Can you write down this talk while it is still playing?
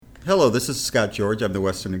Hello, this is Scott George. I'm the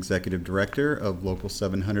Western Executive Director of Local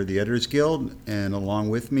 700, the Editors Guild, and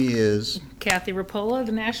along with me is... Kathy Rapola,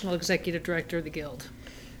 the National Executive Director of the Guild.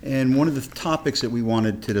 And one of the topics that we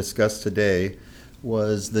wanted to discuss today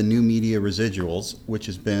was the new media residuals, which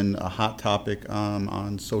has been a hot topic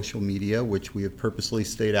on social media, which we have purposely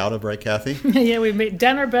stayed out of, right, Kathy? Yeah, we've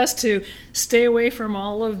done our best to stay away from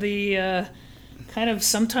all of the kind of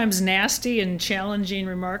sometimes nasty and challenging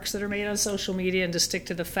remarks that are made on social media and to stick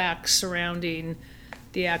to the facts surrounding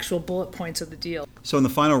the actual bullet points of the deal. So in the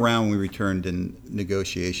final round, we returned in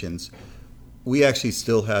negotiations. We actually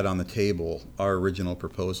still had on the table our original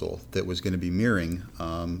proposal that was going to be mirroring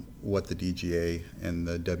what the DGA and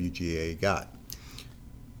the WGA got.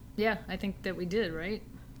 Yeah, I think that we did, right?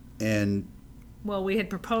 And well, we had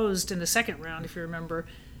proposed in the second round, if you remember,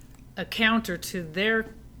 a counter to their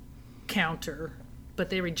counter, but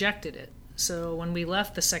they rejected it. So when we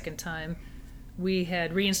left the second time, we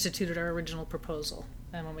had reinstituted our original proposal.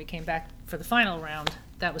 And when we came back for the final round,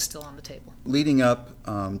 that was still on the table. Leading up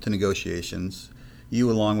to negotiations,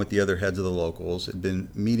 you, along with the other heads of the locals, had been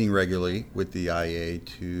meeting regularly with the IA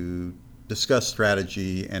to discuss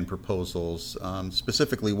strategy and proposals,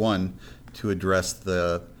 specifically one to address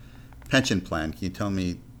the pension plan. Can you tell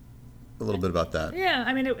me a little bit about that? Yeah,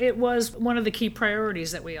 I mean, it was one of the key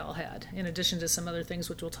priorities that we all had, in addition to some other things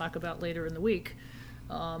which we'll talk about later in the week.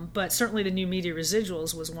 But certainly the new media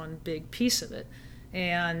residuals was one big piece of it.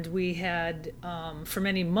 And we had, for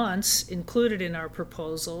many months, included in our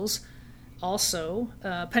proposals also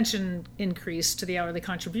pension increase to the hourly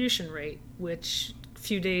contribution rate, which a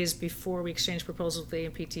few days before we exchanged proposals with the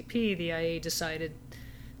AMPTP, the IA decided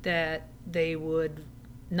that they would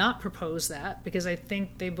not propose that because I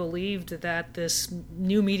think they believed that this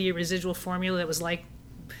new media residual formula that was like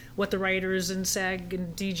what the writers and SAG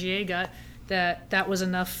and DGA got, that was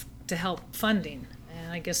enough to help funding.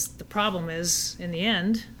 I guess the problem is, in the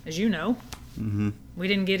end, as you know, we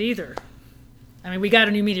didn't get either. I mean, we got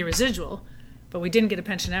a new media residual, but we didn't get a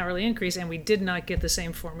pension hourly increase, and we did not get the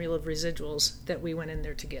same formula of residuals that we went in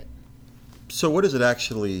there to get. So what is it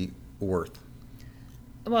actually worth?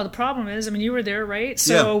 Well, the problem is, I mean, you were there, right?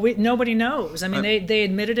 So yeah. Nobody knows. I mean, they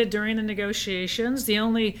admitted it during the negotiations. The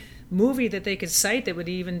only movie that they could cite that would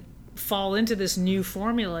even fall into this new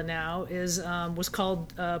formula now was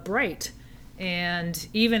called Bright. And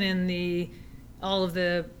even in all of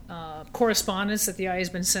the correspondence that the IA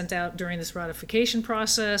has been sent out during this ratification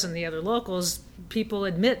process and the other locals, people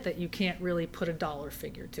admit that you can't really put a dollar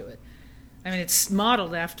figure to it. I mean, it's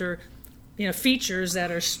modeled after, features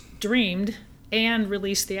that are streamed and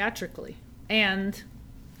released theatrically. And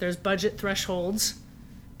there's budget thresholds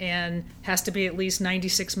and has to be at least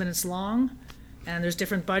 96 minutes long. And there's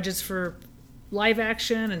different budgets for live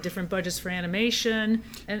action and different budgets for animation,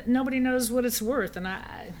 and nobody knows what it's worth. And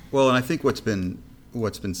I think what's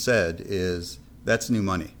been said is that's new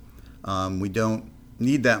money. We don't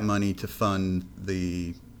need that money to fund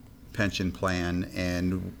the pension plan,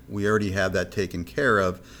 and we already have that taken care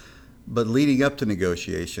of. But leading up to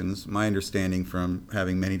negotiations, my understanding from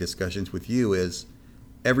having many discussions with you is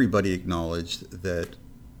everybody acknowledged that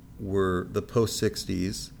we're the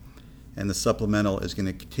post-60s and the supplemental is going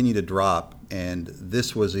to continue to drop, and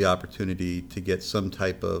this was the opportunity to get some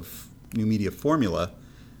type of new media formula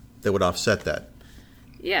that would offset that.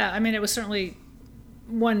 Yeah, I mean, it was certainly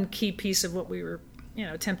one key piece of what we were,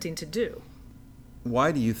 attempting to do.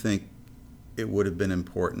 Why do you think it would have been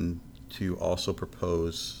important to also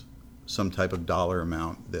propose some type of dollar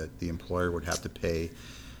amount that the employer would have to pay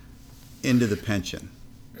into the pension,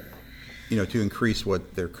 to increase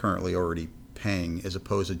what they're currently already paying, as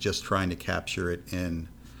opposed to just trying to capture it in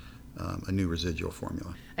a new residual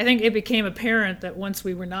formula? I think it became apparent that once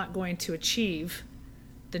we were not going to achieve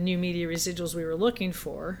the new media residuals we were looking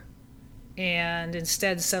for, and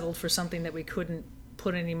instead settled for something that we couldn't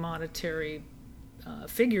put any monetary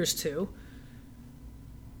figures to,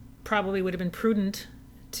 probably would have been prudent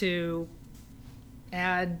to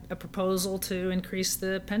add a proposal to increase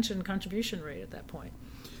the pension contribution rate at that point.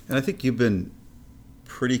 And I think you've been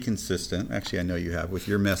pretty consistent, actually I know you have, with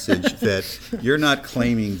your message that you're not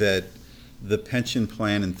claiming that the pension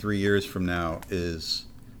plan in 3 years from now is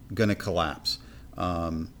going to collapse.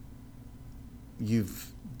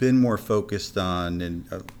 You've been more focused on, and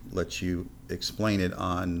I'll let you explain it,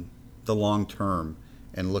 on the long term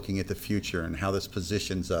and looking at the future and how this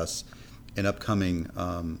positions us in upcoming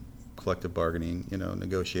collective bargaining,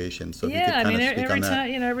 negotiations. So yeah, I mean,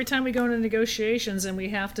 every time we go into negotiations and we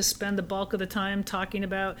have to spend the bulk of the time talking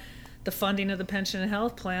about the funding of the pension and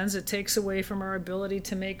health plans, it takes away from our ability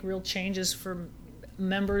to make real changes for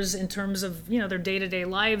members in terms of their day-to-day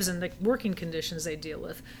lives and the working conditions they deal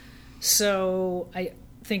with. So I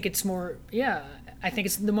think it's more, I think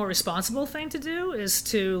it's the more responsible thing to do is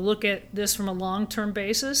to look at this from a long-term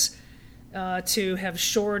basis, to have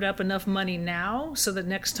shored up enough money now so that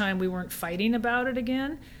next time we weren't fighting about it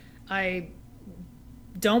again. I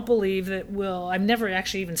don't believe that I've never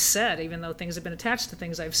actually even said, even though things have been attached to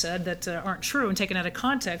things I've said that aren't true and taken out of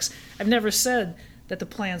context, I've never said that the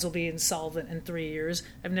plans will be insolvent in 3 years.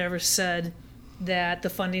 I've never said that the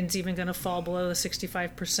funding's even going to fall below the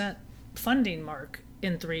 65% funding mark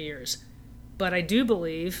in 3 years. But I do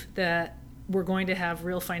believe that we're going to have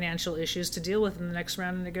real financial issues to deal with in the next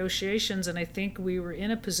round of negotiations, and I think we were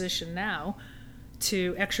in a position now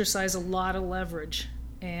to exercise a lot of leverage.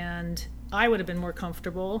 And I would have been more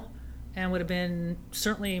comfortable and would have been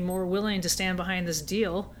certainly more willing to stand behind this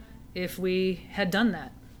deal if we had done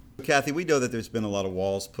that. Kathy, we know that there's been a lot of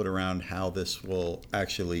walls put around how this will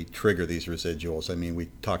actually trigger these residuals. I mean, we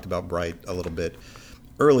talked about Bright a little bit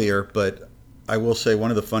earlier, but I will say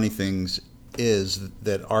one of the funny things is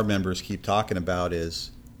that our members keep talking about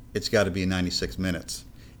is it's got to be 96 minutes.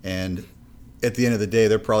 And at the end of the day,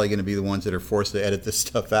 they're probably going to be the ones that are forced to edit this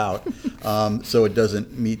stuff out, so it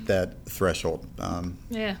doesn't meet that threshold.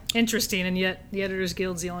 Yeah, interesting, and yet the Editors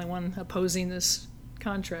Guild's the only one opposing this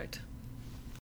contract.